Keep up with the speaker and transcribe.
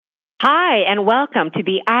Hi, and welcome to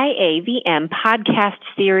the IAVM podcast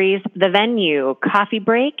series, The Venue Coffee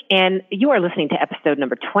Break, and you are listening to episode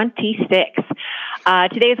number 26.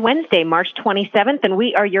 Today is Wednesday, March 27th, and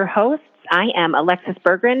we are your hosts. I am Alexis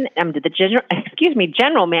Berggren. I'm the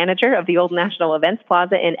general manager of the Old National Events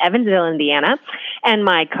Plaza in Evansville, Indiana, and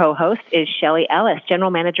my co-host is Shelly Ellis, general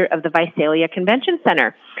manager of the Visalia Convention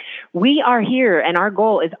Center. We are here, and our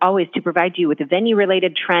goal is always to provide you with the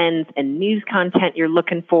venue-related trends and news content you're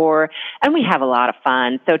looking for, and we have a lot of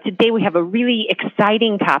fun. So today we have a really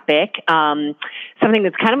exciting topic, something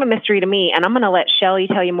that's kind of a mystery to me, and I'm going to let Shelly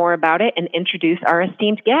tell you more about it and introduce our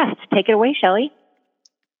esteemed guest. Take it away, Shelly.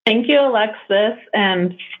 Thank you, Alexis,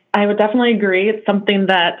 and I would definitely agree. It's something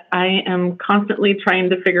that I am constantly trying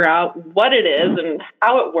to figure out what it is and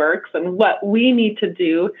how it works and what we need to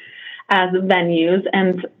do as venues.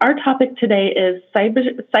 And our topic today is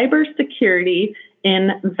cybersecurity in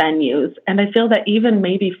venues. And I feel that even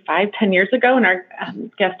maybe 5-10 years ago, and our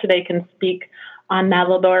guest today can speak on that a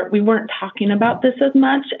little bit, we weren't talking about this as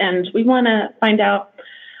much. And we want to find out,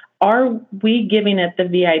 are we giving it the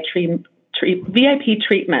VIP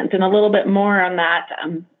treatment? And a little bit more on that.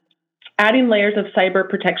 Adding layers of cyber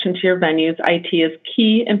protection to your venues, IT is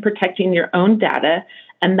key in protecting your own data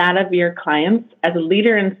and that of your clients. As a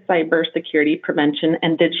leader in cybersecurity prevention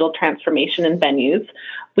and digital transformation in venues,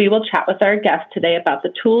 we will chat with our guest today about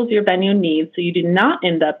the tools your venue needs so you do not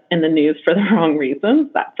end up in the news for the wrong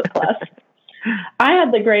reasons. That's a plus. I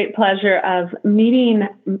had the great pleasure of meeting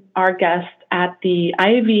our guest at the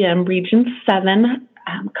IAVM Region 7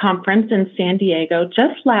 conference in San Diego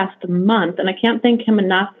just last month, and I can't thank him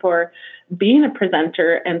enough for being a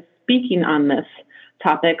presenter and speaking on this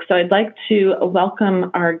topic. So I'd like to welcome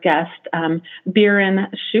our guest,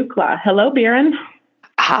 Biren Shukla. Hello, Biren.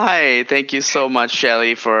 Hi, thank you so much,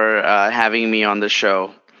 Shelly, for having me on the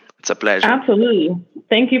show. It's a pleasure. Absolutely.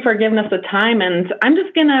 Thank you for giving us the time. And I'm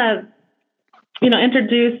just going to,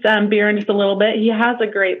 introduce Biren just a little bit. He has a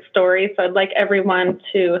great story, so I'd like everyone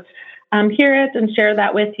to hear it and share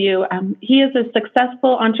that with you. He is a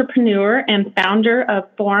successful entrepreneur and founder of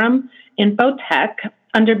Forum Infotech.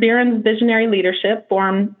 Under Biren's visionary leadership,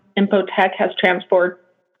 Forum Infotech has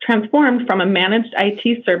transformed from a managed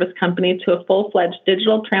IT service company to a full-fledged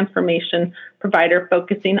digital transformation provider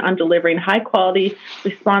focusing on delivering high-quality,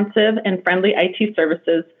 responsive, and friendly IT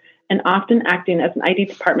services, and often acting as an IT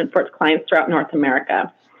department for its clients throughout North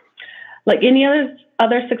America. Like any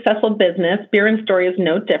other successful business, Biren's story is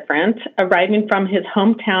no different. Arriving from his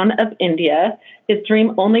hometown of India, his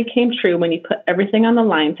dream only came true when he put everything on the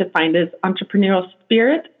line to find his entrepreneurial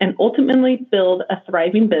spirit and ultimately build a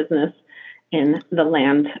thriving business in the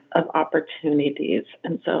land of opportunities.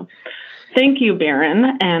 And so thank you,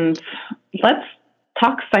 Biren. And let's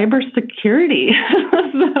talk cybersecurity.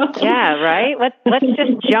 Yeah, right. Let's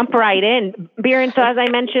just jump right in, Biren. So as I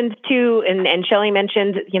mentioned too, and Shelly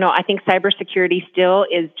mentioned, I think cybersecurity still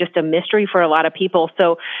is just a mystery for a lot of people.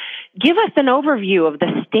 So give us an overview of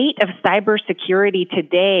the state of cybersecurity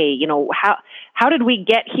today. How did we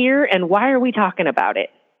get here, and why are we talking about it?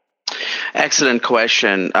 Excellent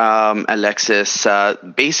question, Alexis.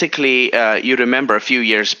 Basically, you remember a few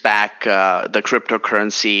years back, the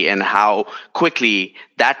cryptocurrency and how quickly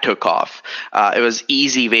that took off. It was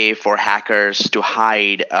easy way for hackers to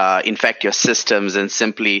hide, infect your systems, and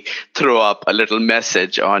simply throw up a little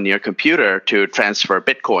message on your computer to transfer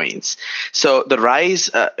Bitcoins. So the rise,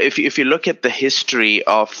 if you look at the history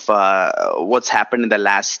of what's happened in the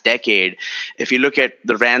last decade, if you look at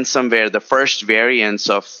the ransomware, the first variants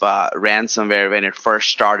of ransomware when it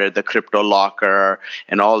first started, the crypto locker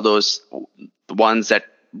and all those ones that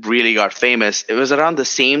really got famous, it was around the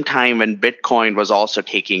same time when Bitcoin was also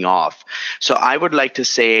taking off. So I would like to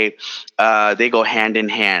say they go hand in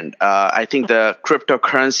hand. I think the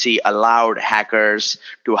cryptocurrency allowed hackers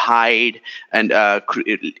to hide and have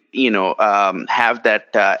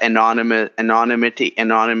that anonymity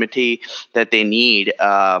that they need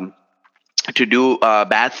to do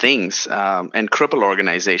bad things and cripple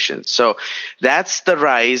organizations. So that's the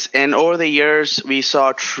rise. And over the years, we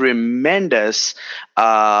saw tremendous,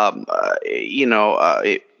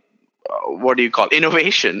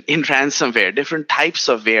 innovation in ransomware, different types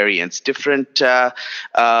of variants, different,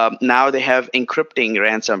 now they have encrypting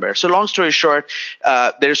ransomware. So long story short,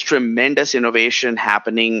 there's tremendous innovation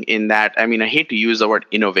happening in that. I mean, I hate to use the word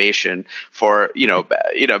innovation for,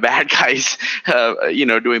 bad guys,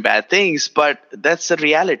 doing bad things, but that's the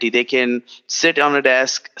reality. They can sit on a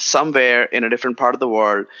desk somewhere in a different part of the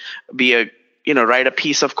world, write a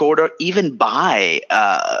piece of code, or even buy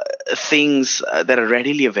things that are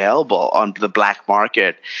readily available on the black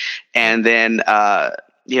market, and then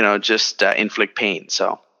just inflict pain.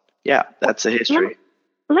 So Yeah, that's the history.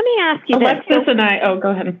 Let me ask you Alexis this. and I,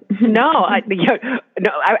 go ahead. No, I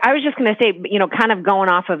was just going to say, kind of going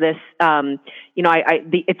off of this,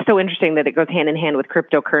 it's so interesting that it goes hand in hand with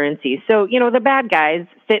cryptocurrency. So, the bad guys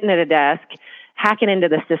sitting at a desk, hacking into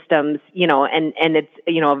the systems, and it's,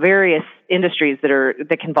 various industries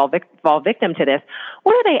that can fall victim to this.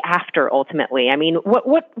 What are they after ultimately? I mean,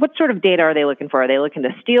 what sort of data are they looking for? Are they looking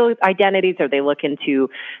to steal identities? Are they looking to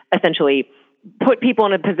essentially put people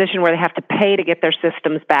in a position where they have to pay to get their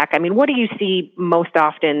systems back? I mean, what do you see most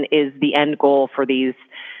often is the end goal for these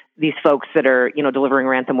folks that are, delivering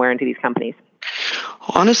ransomware into these companies?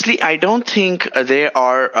 Honestly, I don't think they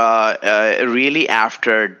are really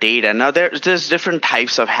after data. Now, there's different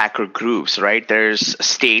types of hacker groups, right? There's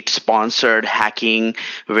state-sponsored hacking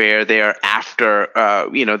where they are after,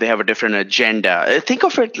 they have a different agenda. Think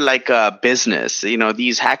of it like a business.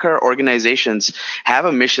 These hacker organizations have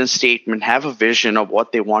a mission statement, have a vision of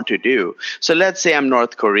what they want to do. So let's say I'm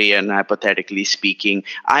North Korean, hypothetically speaking.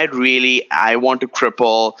 I want to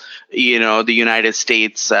cripple, the United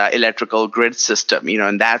States electrical grid system.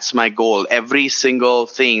 And that's my goal. Every single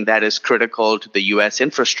thing that is critical to the U.S.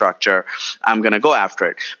 infrastructure, I'm going to go after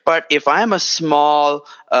it. But if I'm a small,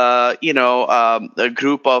 a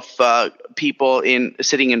group of people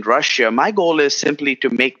sitting in Russia, my goal is simply to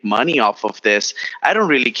make money off of this. I don't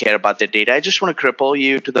really care about the data. I just want to cripple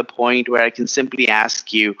you to the point where I can simply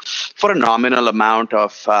ask you for a nominal amount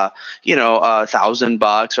of,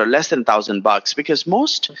 $1,000 or less than $1,000, because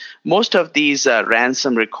most of these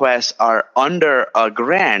ransom requests are under $1,000.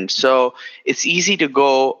 So it's easy to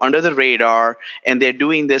go under the radar, and they're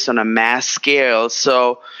doing this on a mass scale.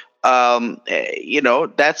 So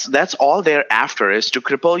that's all they're after, is to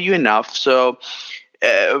cripple you enough. So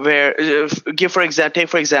take for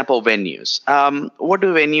example venues. What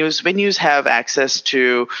do venues have access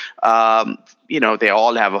to? They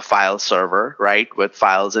all have a file server, right, with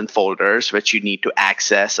files and folders which you need to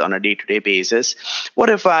access on a day-to-day basis. What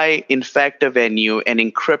if I infect a venue and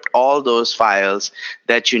encrypt all those files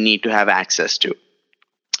that you need to have access to?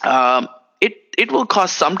 It will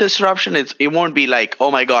cause some disruption. It won't be like, oh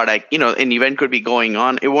my God, an event could be going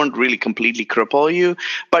on. It won't really completely cripple you,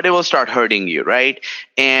 but it will start hurting you, right?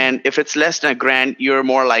 And if it's less than $1,000, you're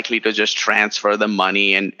more likely to just transfer the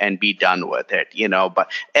money and be done with it, But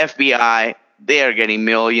FBI, they are getting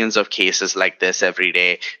millions of cases like this every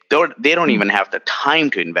day. They don't even have the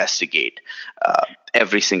time to investigate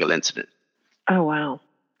every single incident. Oh, wow.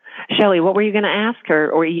 Shelly, what were you going to ask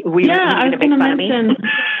her? Or were you going to make fun of me?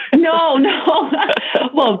 No.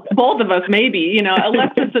 Well, both of us maybe.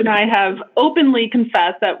 Alexis and I have openly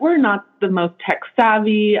confessed that we're not the most tech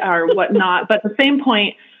savvy or whatnot. But at the same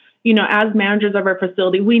point, as managers of our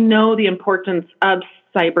facility, we know the importance of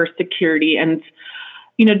cybersecurity. And,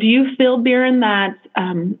 do you feel, Biren, that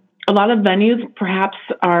a lot of venues perhaps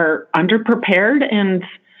are underprepared? And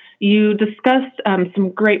you discussed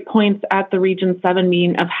some great points at the Region 7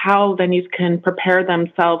 meeting of how venues can prepare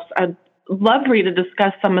themselves. I'd love for you to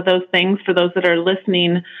discuss some of those things for those that are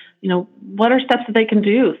listening. What are steps that they can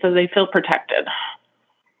do so they feel protected?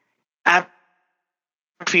 The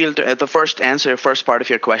first part of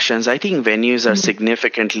your questions, I think venues are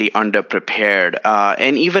significantly underprepared.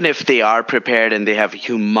 And even if they are prepared and they have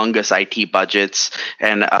humongous IT budgets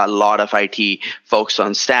and a lot of IT folks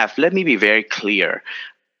on staff, let me be very clear.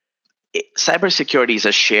 Cybersecurity is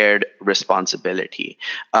a shared responsibility.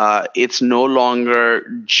 It's no longer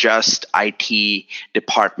just IT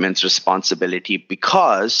department's responsibility,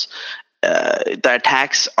 because the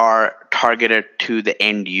attacks are targeted to the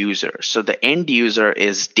end user. So the end user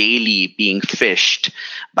is daily being phished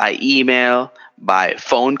by email, by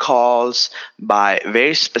phone calls, by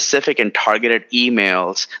very specific and targeted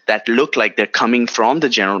emails that look like they're coming from the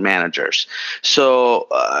general managers. So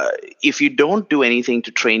if you don't do anything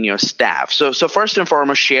to train your staff, so first and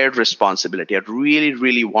foremost, shared responsibility. I really,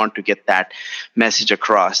 really want to get that message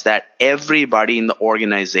across, that everybody in the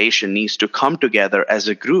organization needs to come together as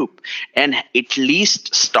a group and at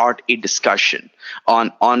least start a discussion on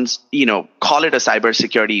call it a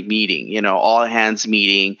cybersecurity meeting, all hands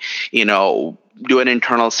meeting, do an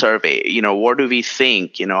internal survey. What do we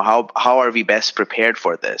think? How are we best prepared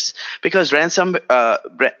for this? Because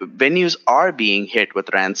venues are being hit with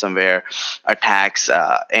ransomware attacks,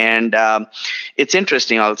 and it's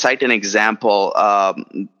interesting. I'll cite an example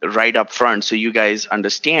right up front so you guys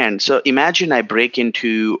understand. So imagine I break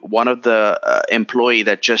into one of the employee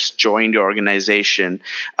that just joined your organization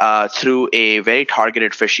through a very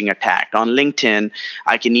targeted phishing attack. On LinkedIn,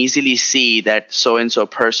 I can easily see that so-and-so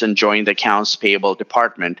person joined the accounts payable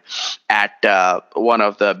department at one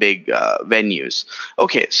of the big venues.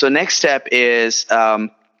 Okay, so next step is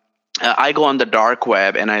I go on the dark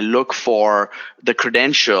web and I look for the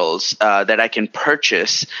credentials that I can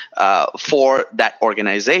purchase for that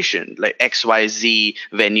organization, like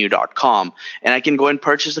xyzvenue.com. And I can go and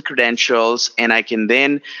purchase the credentials, and I can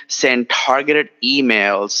then send targeted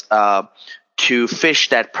emails to phish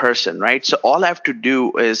that person, right? So all I have to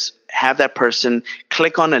do is have that person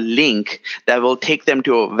click on a link that will take them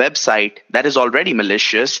to a website that is already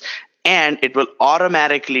malicious, and it will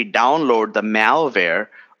automatically download the malware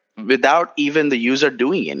without even the user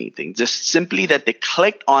doing anything. Just simply that they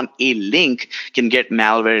clicked on a link can get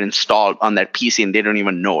malware installed on that PC and they don't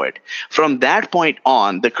even know it. From that point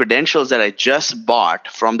on, the credentials that I just bought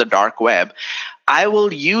from the dark web, I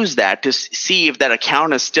will use that to see if that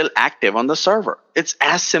account is still active on the server. It's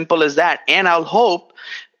as simple as that. And I'll hope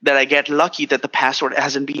that I get lucky that the password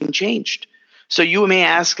hasn't been changed. So you may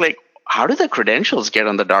ask, like, how do the credentials get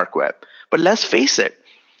on the dark web? But let's face it,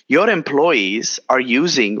 your employees are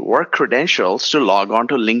using work credentials to log on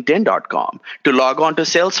to LinkedIn.com, to log on to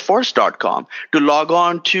Salesforce.com, to log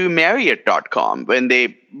on to Marriott.com when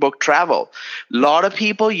they book travel. A lot of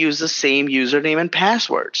people use the same username and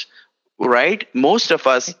passwords, right? Most of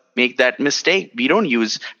us make that mistake. We don't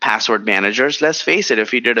use password managers. Let's face it,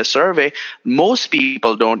 if we did a survey, most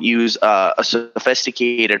people don't use a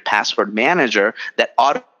sophisticated password manager that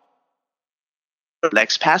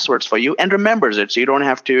collects passwords for you and remembers it, so you don't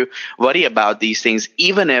have to worry about these things,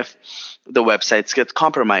 even if the websites get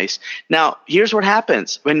compromised. Now, here's what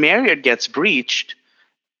happens. When Marriott gets breached,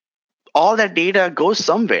 all that data goes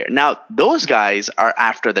somewhere. Now, those guys are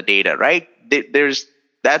after the data, right? There's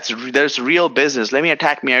real business. Let me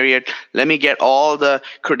attack Marriott. Let me get all the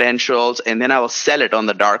credentials, and then I will sell it on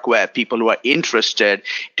the dark web. People who are interested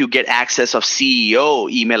to get access of CEO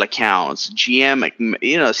email accounts,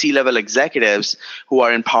 GM, C-level executives who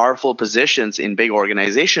are in powerful positions in big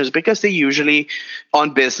organizations, because they usually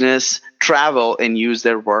on business travel and use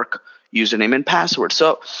their work username and password.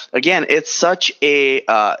 So again, it's such a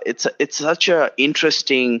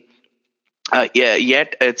interesting.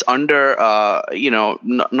 Yet it's under,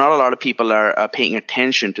 not a lot of people are paying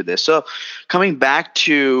attention to this. So coming back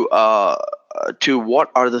to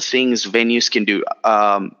what are the things venues can do?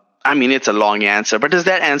 It's a long answer, but does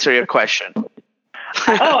that answer your question?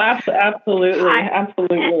 Absolutely.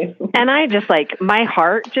 Absolutely. And I just my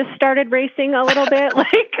heart just started racing a little bit.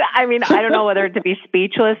 I don't know whether to be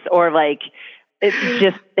speechless or it's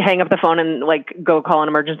just hang up the phone and go call an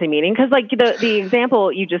emergency meeting. Cause the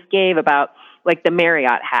example you just gave about the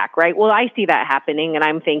Marriott hack, right? Well, I see that happening and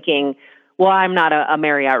I'm thinking, well, I'm not a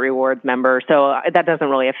Marriott Rewards member, so that doesn't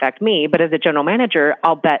really affect me. But as a general manager,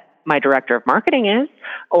 I'll bet my director of marketing is,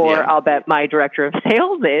 or I'll bet my director of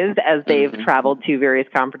sales is, as they've traveled to various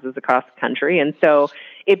conferences across the country. And so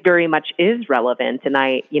it very much is relevant. And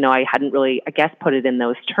I hadn't really, put it in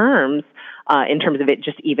those terms, in terms of it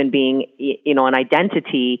just even being, an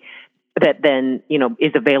identity that then,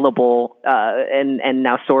 is available, and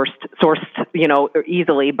now sourced,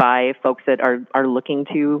 easily by folks that are looking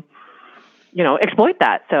to, exploit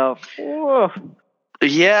that. So,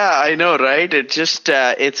 Yeah, I know, right? It just,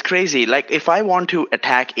 it's crazy. If I want to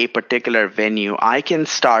attack a particular venue, I can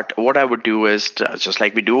start, what I would do is, just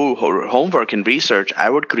like we do homework and research, I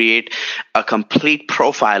would create a complete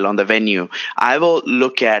profile on the venue. I will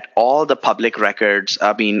look at all the public records,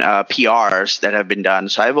 PRs that have been done.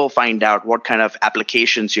 So I will find out what kind of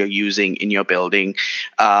applications you're using in your building.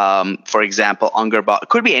 For example, it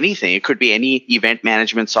could be anything. It could be any event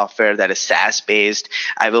management software that is SaaS-based.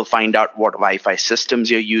 I will find out what Wi-Fi systems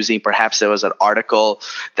you're using. Perhaps there was an article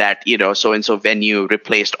that so-and-so venue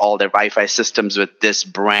replaced all their Wi-Fi systems with this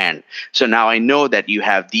brand. So now I know that you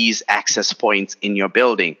have these access points in your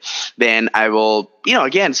building. Then I will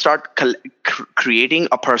again start creating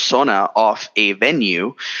a persona of a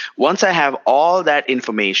venue. Once I have all that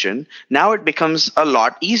information, now it becomes a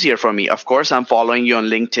lot easier for me. Of course, I'm following you on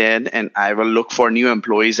LinkedIn, and I will look for new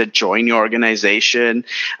employees that join your organization.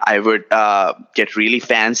 I would get really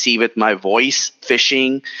fancy with my voice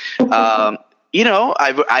phishing.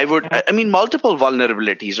 Multiple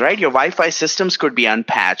vulnerabilities, right? Your Wi-Fi systems could be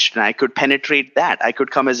unpatched, and I could penetrate that. I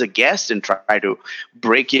could come as a guest and try to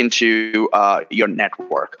break into your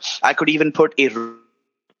network. I could even put a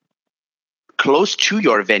close to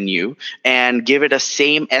your venue and give it a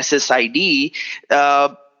same SSID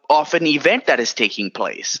of an event that is taking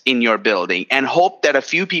place in your building, and hope that a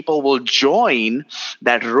few people will join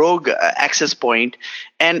that rogue access point,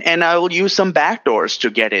 and I will use some backdoors to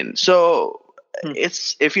get in. So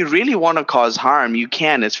it's, if you really want to cause harm, you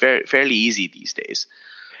can. It's fairly easy these days.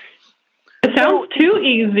 It sounds too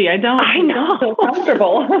easy. I don't feel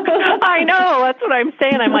comfortable. I know. That's what I'm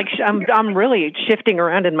saying. I'm like, I'm really shifting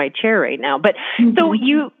around in my chair right now. But so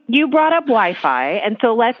you brought up Wi-Fi, and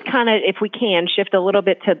so let's kind of, if we can, shift a little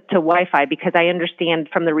bit to Wi-Fi, because I understand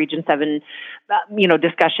from the Region 7,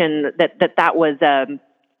 discussion that was a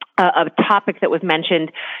topic that was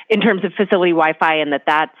mentioned in terms of facility Wi-Fi, and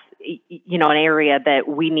that's an area that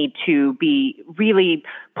we need to be really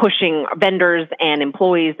pushing vendors and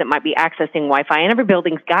employees that might be accessing Wi-Fi. And every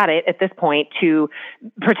building's got it at this point to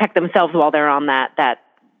protect themselves while they're on that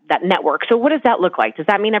network. So what does that look like? Does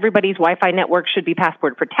that mean everybody's Wi-Fi network should be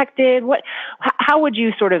password protected? How would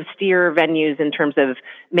you sort of steer venues in terms of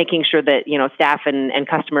making sure that, staff and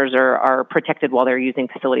customers are protected while they're using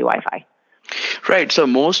facility Wi-Fi? Right. So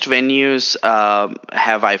most venues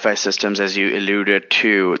have Wi-Fi systems, as you alluded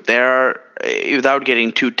to. Without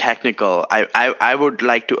getting too technical, I would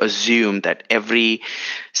like to assume that every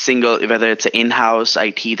single, whether it's an in-house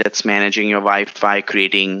IT that's managing your Wi-Fi,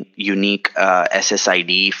 creating unique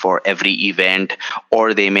SSID for every event,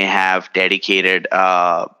 or they may have dedicated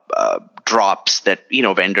drops that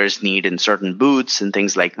vendors need in certain booths and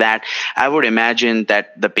things like that. I would imagine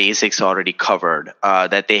that the basics already covered,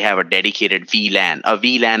 that they have a dedicated VLAN. A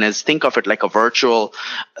VLAN is, think of it like a virtual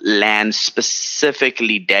LAN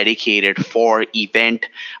specifically dedicated for event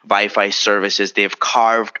Wi-Fi services. They've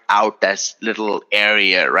carved out this little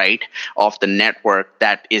area, right, of the network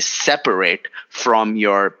that is separate from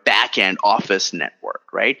your back-end office network,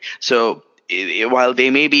 right? So while they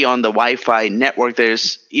may be on the Wi-Fi network,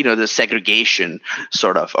 there's the segregation,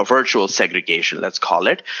 sort of a virtual segregation, let's call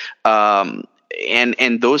it, and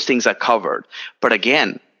those things are covered. But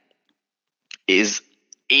again, it's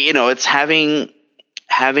having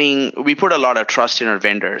we put a lot of trust in our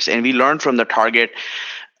vendors, and we learned from the Target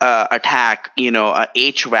attack. A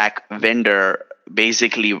HVAC vendor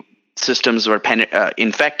basically systems were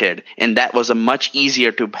infected, and that was a much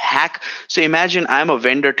easier to hack. So imagine I'm a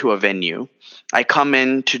vendor to a venue. I come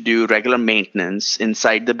in to do regular maintenance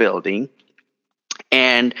inside the building,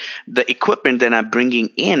 and the equipment that I'm bringing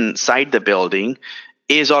inside the building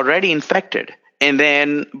is already infected.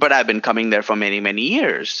 But I've been coming there for many, many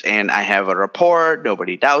years, and I have a report.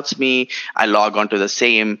 Nobody doubts me. I log onto the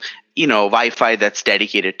same, Wi-Fi that's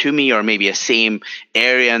dedicated to me, or maybe a same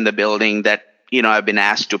area in the building that, I've been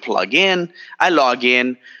asked to plug in. I log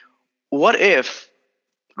in. What if,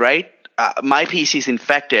 right, my PC is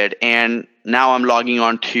infected, and now I'm logging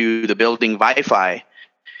on to the building Wi-Fi,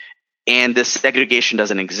 and this segregation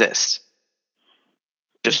doesn't exist?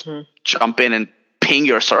 Just jump in and ping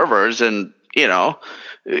your servers, and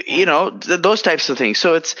those types of things.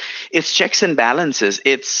 So it's checks and balances.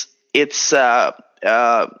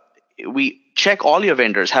 We check all your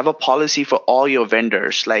vendors, have a policy for all your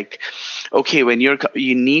vendors. Like, okay, when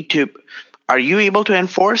are you able to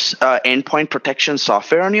enforce endpoint protection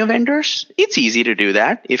software on your vendors? It's easy to do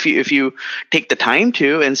that. If you take the time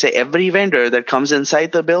to, and say every vendor that comes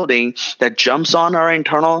inside the building that jumps on our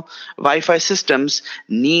internal Wi-Fi systems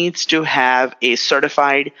needs to have a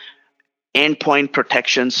certified endpoint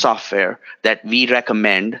protection software that we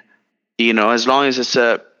recommend, as long as it's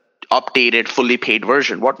a updated, fully paid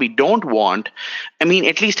version. What we don't want, at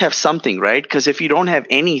least have something, right? Because if you don't have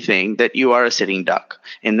anything, that you are a sitting duck,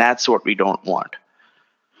 and that's what we don't want.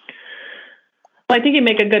 Well, I think you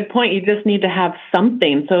make a good point. You just need to have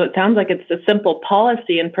something. So it sounds like it's a simple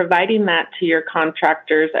policy, and providing that to your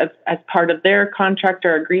contractors as part of their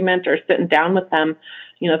contractor agreement, or sitting down with them.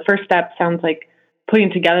 The first step sounds like putting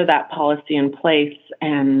together that policy in place,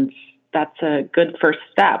 and that's a good first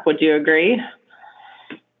step. Would you agree?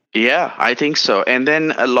 Yeah, I think so. And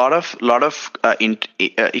then a lot of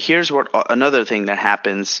here's what another thing that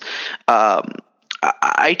happens.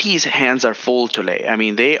 IT's hands are full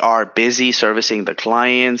today. They are busy servicing the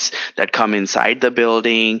clients that come inside the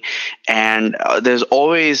building, and there's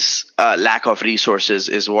always a lack of resources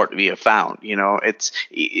is what we have found. It's,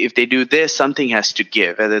 if they do this, something has to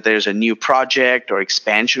give, whether there's a new project or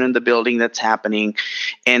expansion in the building that's happening,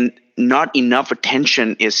 and not enough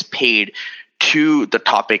attention is paid to the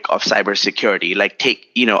topic of cybersecurity, like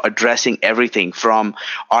addressing everything from,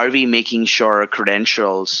 are we making sure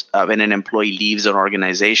credentials when an employee leaves an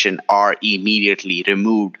organization are immediately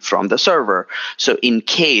removed from the server? So in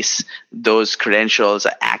case those credentials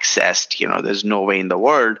are accessed, there's no way in the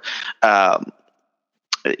world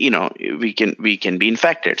we can be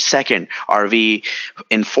infected. Second, are we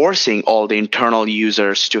enforcing all the internal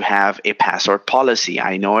users to have a password policy?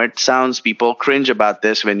 I know people cringe about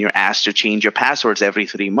this when you're asked to change your passwords every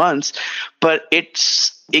 3 months, but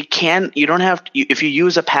it's you don't have to, if you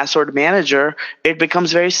use a password manager, it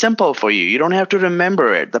becomes very simple for you. You don't have to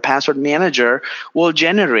remember it. The password manager will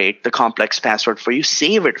generate the complex password for you,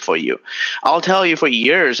 save it for you. I'll tell you, for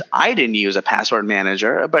years I didn't use a password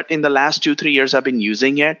manager, but in the last 2-3 years I've been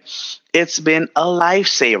using it. It's been a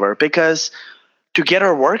lifesaver, because to get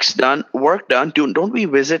our work done, don't we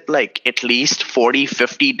visit like at least 40,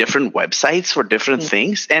 50 different websites for different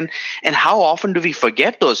things? And how often do we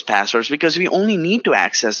forget those passwords, because we only need to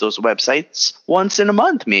access those websites once in a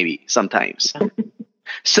month, maybe sometimes.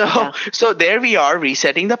 So there we are,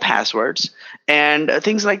 resetting the passwords, and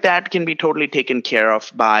things like that can be totally taken care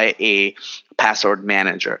of by a password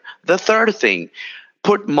manager. The third thing,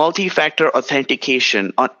 put multi-factor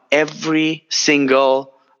authentication on every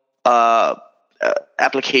single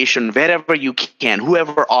application wherever you can,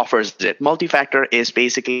 whoever offers it. Multi-factor is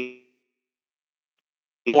basically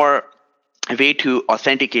more a way to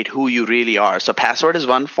authenticate who you really are. So password is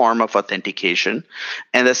one form of authentication,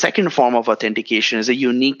 and the second form of authentication is a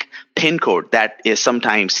unique PIN code that is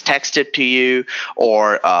sometimes texted to you,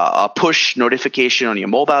 or a push notification on your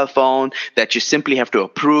mobile phone that you simply have to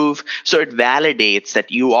approve. So it validates that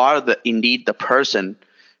you are indeed the person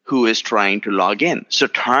who is trying to log in. So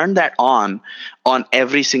turn that on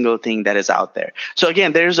every single thing that is out there. So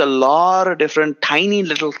again, there's a lot of different tiny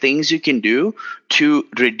little things you can do to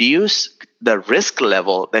reduce the risk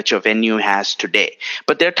level that your venue has today.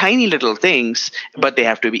 But they're tiny little things, but they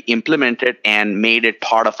have to be implemented and made it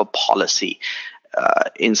part of a policy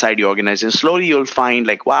inside the organization. Slowly you'll find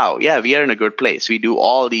like, wow, yeah, we are in a good place. We do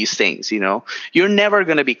all these things, You're never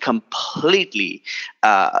going to be completely,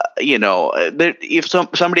 if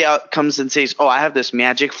somebody out comes and says, oh, I have this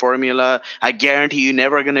magic formula, I guarantee you're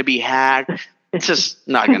never going to be hacked. It's just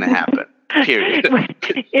not going to happen. Period.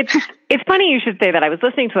 It's funny you should say that. I was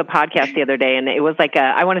listening to a podcast the other day, and it was like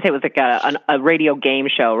I want to say it was like a radio game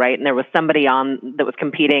show, right? And there was somebody on that was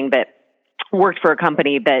competing that worked for a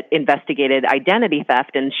company that investigated identity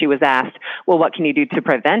theft, and she was asked, well, what can you do to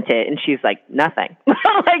prevent it? And she's like, nothing.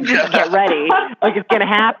 Like, just get ready. Like, it's going to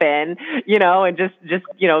happen, and just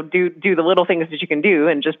do the little things that you can do,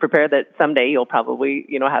 and just prepare that someday you'll probably,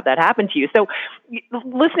 have that happen to you. So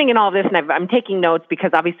listening in all of this, and I'm taking notes,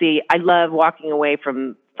 because obviously I love walking away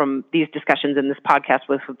from these discussions in this podcast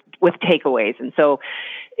with takeaways. And so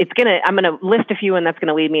I'm going to list a few, and that's going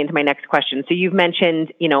to lead me into my next question. So you've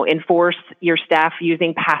mentioned, enforce your staff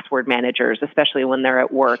using password managers, especially when they're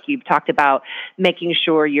at work. You've talked about making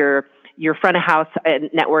sure your front of house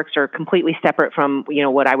networks are completely separate from,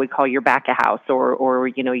 what I would call your back of house or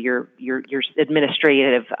your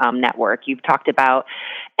administrative network. You've talked about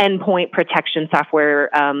endpoint protection software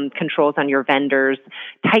controls on your vendors,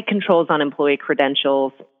 tight controls on employee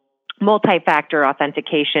credentials, multi-factor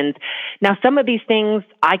authentications. Now, some of these things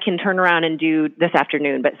I can turn around and do this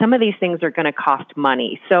afternoon, but some of these things are going to cost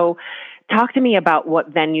money. So talk to me about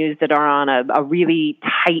what venues that are on a really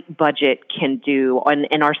tight budget can do.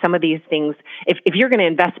 And are some of these things, if you're going to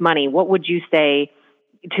invest money, what would you say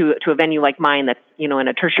to a venue like mine that's, in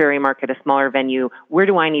a tertiary market, a smaller venue? Where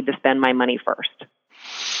do I need to spend my money first?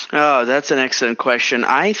 Oh, that's an excellent question.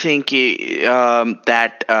 I think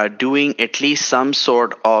that doing at least some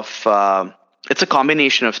sort of it's a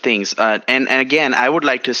combination of things. And again, I would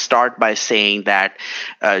like to start by saying that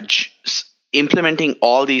implementing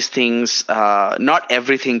all these things, not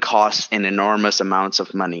everything costs an enormous amounts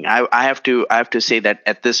of money. I have to say that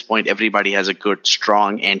at this point, everybody has a good,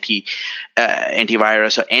 strong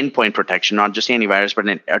antivirus or endpoint protection, not just antivirus, but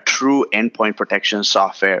a true endpoint protection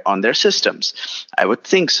software on their systems. I would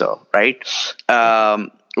think so, right?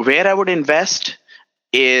 Where I would invest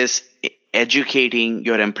is educating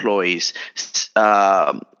your employees.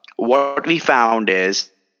 What we found is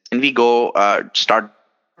when we go start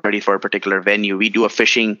ready for a particular venue, we do a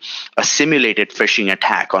simulated phishing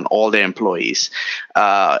attack on all their employees.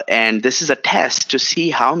 And this is a test to see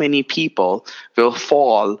how many people will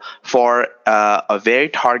fall for a very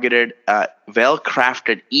targeted,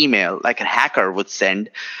 well-crafted email like a hacker would send,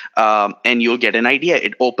 and you'll get an idea.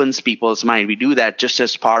 It opens people's mind. We do that just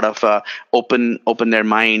as part of a open their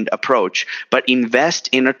mind approach. But invest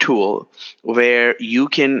in a tool where you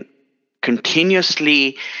can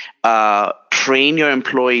continuously train your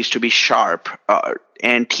employees to be sharp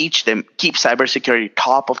and teach them, keep cybersecurity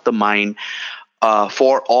top of the mind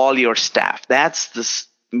for all your staff. That's the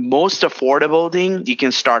most affordable thing you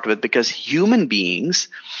can start with, because human beings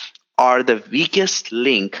are the weakest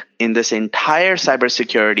link in this entire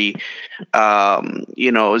cybersecurity,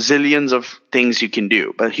 zillions of things you can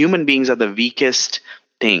do. But human beings are the weakest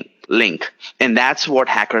link. And that's what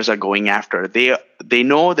hackers are going after. they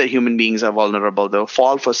know that human beings are vulnerable. They'll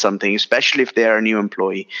fall for something, especially if they are a new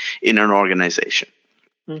employee in an organization.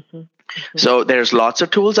 So there's lots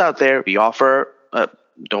of tools out there. We offer,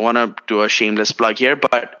 don't want to do a shameless plug here,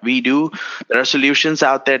 but there are solutions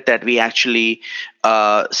out there that we actually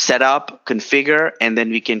set up, configure, and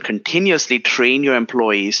then we can continuously train your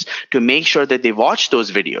employees to make sure that they watch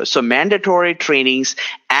those videos. So mandatory trainings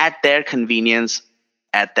at their convenience,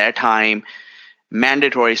 at their time,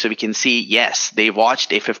 mandatory, so we can see, yes, they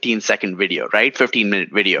watched a 15-second video, right? 15-minute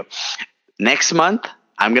video. Next month,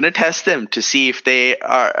 I'm going to test them to see if they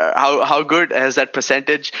are, how good has that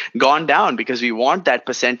percentage gone down, because we want that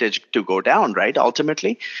percentage to go down, right?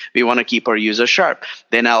 Ultimately, we want to keep our users sharp.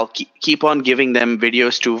 Then I'll keep on giving them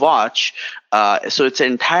videos to watch. So it's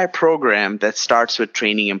an entire program that starts with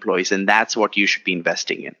training employees, and that's what you should be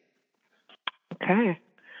investing in. Okay.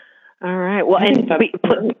 All right. Well,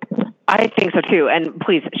 I think so too. And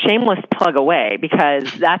please, shameless plug away,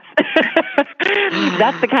 because that's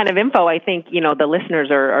that's the kind of info I think the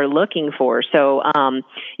listeners are looking for. So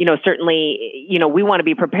certainly we want to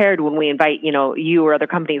be prepared when we invite you or other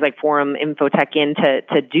companies like Forum Infotech in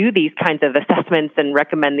to do these kinds of assessments and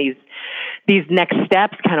recommend these next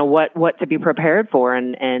steps, kind of what to be prepared for.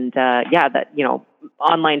 And that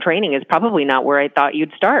online training is probably not where I thought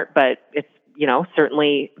you'd start, but it's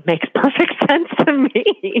certainly makes perfect sense to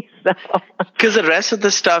me. Because the rest of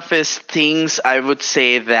the stuff is things I would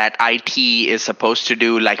say that IT is supposed to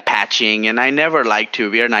do, like patching, and I never like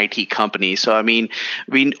to. We are an IT company, so I mean,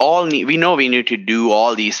 we know we need to do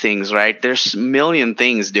all these things, right? There's a million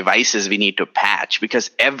devices we need to patch,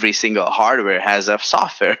 because every single hardware has a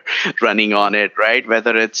software running on it, right?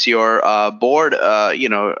 Whether it's your board,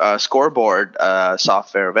 scoreboard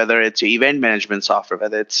software, whether it's your event management software,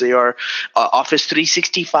 whether it's your Office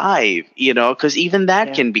 365, because even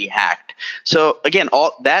that can be hacked. So again,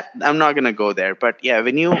 all that, I'm not going to go there, but yeah,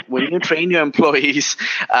 when you train your employees,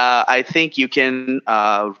 I think you can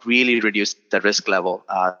really reduce the risk level.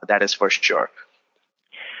 That is for sure.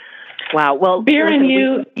 Wow. Well,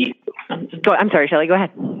 Biren, I'm sorry, Shelly, go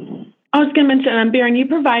ahead. I was going to mention, Biren, you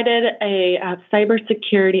provided a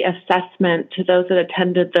cybersecurity assessment to those that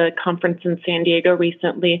attended the conference in San Diego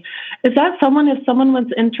recently. Is that if someone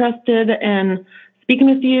was interested in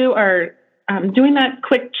speaking with you or doing that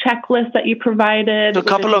quick checklist that you provided? So a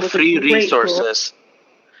couple of free resources.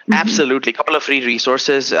 Absolutely. A couple of free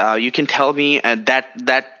resources. You can tell me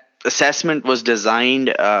that assessment was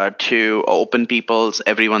designed to open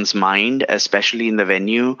everyone's mind, especially in the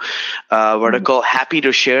venue vertical. Happy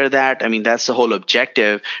to share that. I mean, that's the whole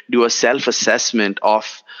objective. Do a self-assessment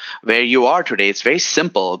of where you are today. It's very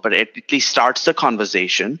simple, but it at least starts the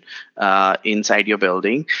conversation inside your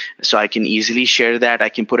building. So I can easily share that. I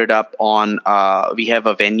can put it up on, we have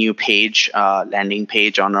a venue page, landing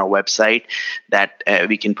page on our website that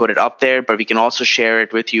we can put it up there, but we can also share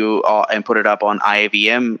it with you and put it up on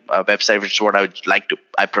IAVM website, which is what I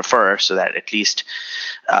prefer, so that at least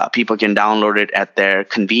people can download it at their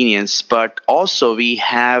convenience. But also we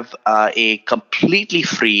have a completely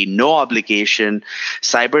free, no obligation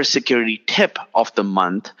cybersecurity tip of the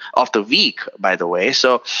week, by the way.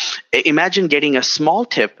 So imagine getting a small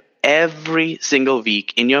tip every single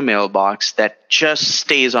week in your mailbox that just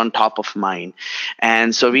stays on top of mind.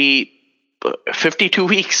 And so 52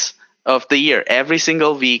 weeks of the year, every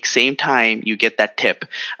single week, same time, you get that tip.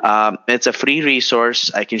 It's a free resource.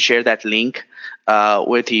 I can share that link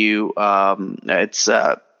with you. I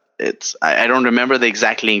don't remember the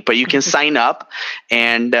exact link, but you can sign up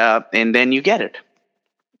and then you get it.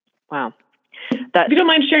 Wow. If you don't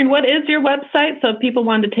mind sharing, what is your website? So if people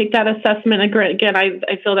wanted to take that assessment, again, I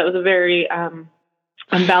feel that was a very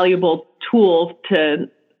invaluable tool to,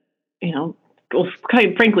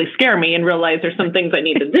 quite frankly, scare me and realize there's some things I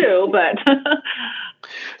need to do. But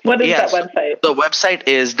what is that website? The website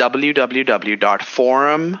is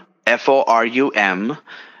www.forum, Forum,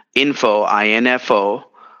 info, info,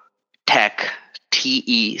 tech,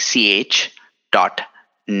 tech.net.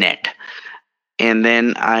 And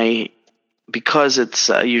then because it's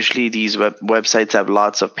usually these websites have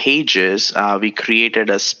lots of pages, we created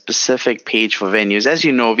a specific page for venues. As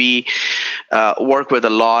you know, we work with a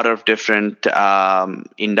lot of different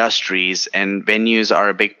industries, and venues are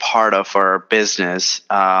a big part of our business.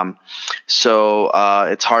 So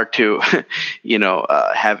it's hard to,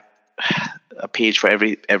 have a page for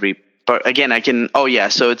every. But again,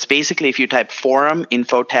 so it's basically if you type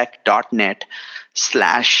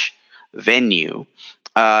foruminfotech.net/venue.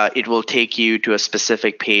 It will take you to a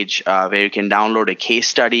specific page where you can download a case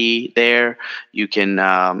study there. You can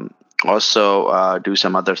also do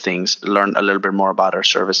some other things, learn a little bit more about our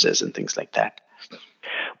services and things like that.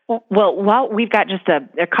 Well, we've got just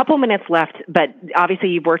a couple minutes left, but obviously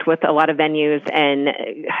you've worked with a lot of venues, and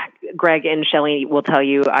Greg and Shelly will tell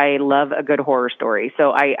you I love a good horror story.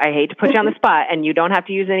 So I hate to put you on the spot, and you don't have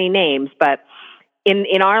to use any names, but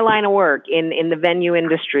in our line of work, in the venue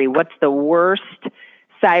industry, what's the worst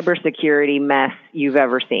cybersecurity mess you've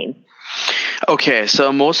ever seen? Okay,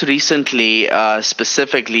 so most recently,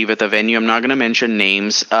 specifically with a venue, I'm not going to mention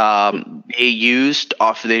names. They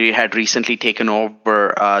had recently taken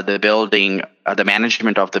over the building, the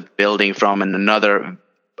management of the building from another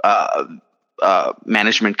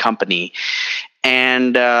management company,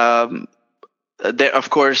 and there, of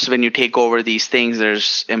course, when you take over these things,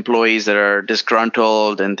 there's employees that are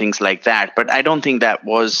disgruntled and things like that. But I don't think that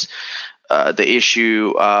was the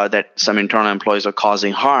issue that some internal employees are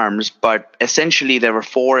causing harms, but essentially there were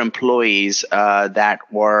 4 employees that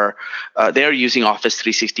were they're using Office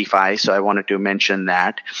 365, so I wanted to mention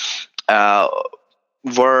that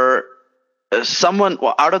were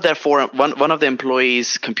out of their 4, one of the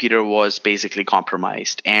employees' computer was basically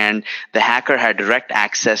compromised, and the hacker had direct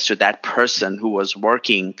access to that person who was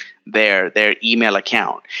working there, their email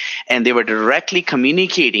account, and they were directly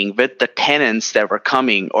communicating with the tenants that were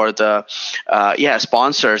coming, or the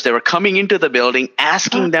sponsors. They were coming into the building,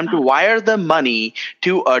 asking them to wire the money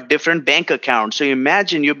to a different bank account. So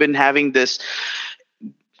imagine you've been having this,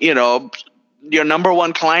 your number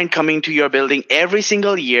one client coming to your building every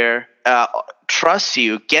single year, trusts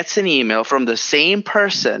you, gets an email from the same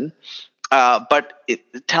person, but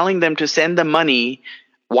telling them to send the money,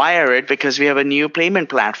 wire it, because we have a new payment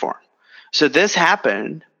platform. So this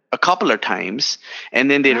happened a couple of times, and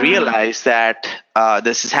then they realized that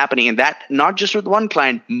this is happening, and that not just with one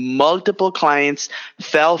client, multiple clients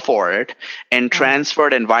fell for it and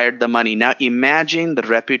transferred and wired the money. Now imagine the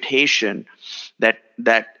reputation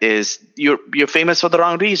that is, you're famous for the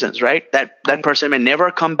wrong reasons, right? That person may never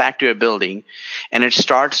come back to your building, and it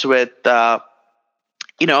starts with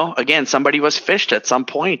again, somebody was phished at some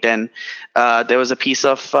point, and there was a piece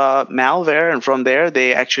of malware, and from there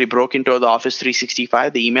they actually broke into the Office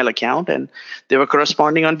 365, the email account, and they were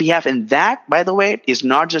corresponding on behalf. And that, by the way, is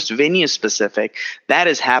not just venue specific. That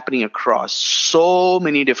is happening across so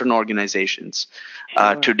many different organizations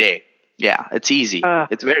today. Yeah, it's easy.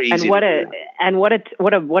 It's very easy. And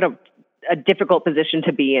what a difficult position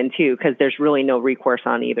to be in too, because there's really no recourse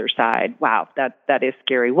on either side. Wow, that is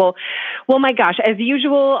scary. Well, my gosh, as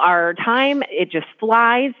usual, our time, it just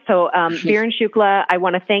flies. So, Biren Shukla, I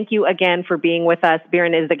want to thank you again for being with us.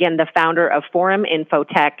 Biren is again the founder of Forum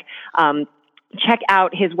Infotech. Check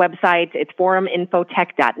out his website. It's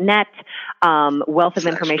foruminfotech.net. Wealth of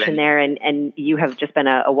information there. And you have just been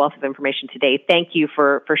a wealth of information today. Thank you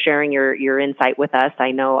for sharing your insight with us.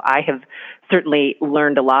 I know I have certainly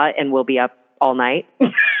learned a lot and will be up all night.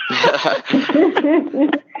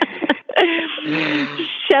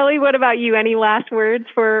 Shelly, what about you? Any last words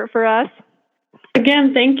for us?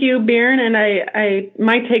 Again, thank you, Biren. And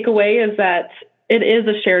my takeaway is that it is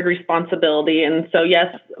a shared responsibility. And so,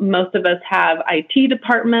 yes, most of us have IT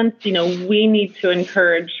departments. We need to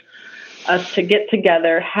encourage us to get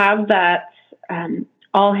together, have that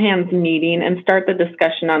all hands meeting, and start the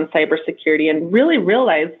discussion on cybersecurity, and really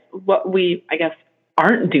realize what we, I guess,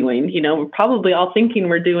 aren't doing. We're probably all thinking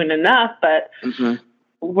we're doing enough, but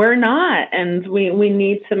we're not. And we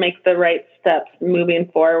need to make the right steps moving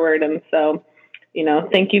forward. And so,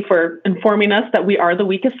 thank you for informing us that we are the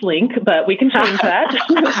weakest link, but we can change that.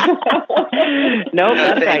 No,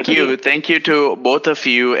 thank you. Thank you to both of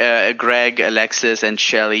you, Greg, Alexis, and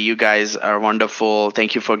Shelly. You guys are wonderful.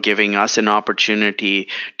 Thank you for giving us an opportunity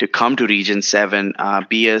to come to Region 7,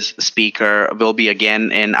 be a speaker. We'll be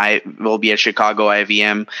again, and we'll be at Chicago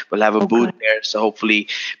IAVM. We'll have a booth there, so hopefully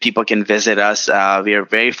people can visit us. We are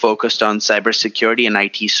very focused on cybersecurity and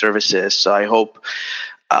IT services, so I hope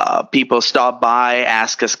people stop by,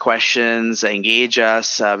 ask us questions, engage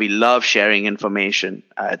us. We love sharing information.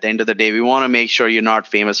 At the end of the day, we want to make sure you're not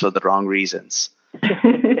famous for the wrong reasons.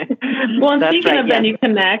 Well, and speaking of Venue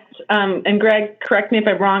Connect, and Greg, correct me if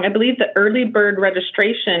I'm wrong, I believe the early bird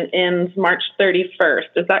registration ends March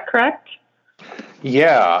 31st. Is that correct?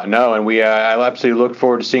 Yeah, no, and I absolutely look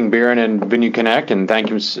forward to seeing Biren and Venue Connect, and thank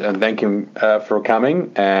you for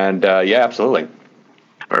coming. And yeah, absolutely.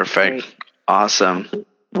 Perfect. Great. Awesome.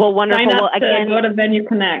 Well, wonderful. Sign up well, again, to go to Venue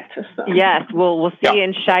Connect. So. Yes, we'll see you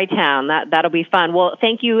in Chi-Town. That'll be fun. Well,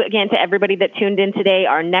 thank you again to everybody that tuned in today.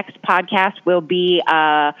 Our next podcast will be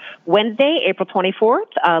Wednesday, April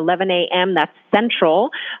 24th, 11 a.m. That's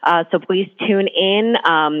Central. So please tune in.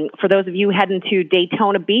 For those of you heading to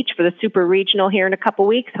Daytona Beach for the Super Regional here in a couple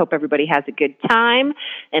weeks, hope everybody has a good time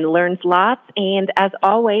and learns lots. And as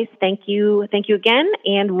always, thank you again,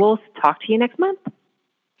 and we'll talk to you next month.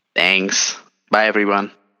 Thanks. Bye,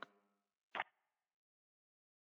 everyone.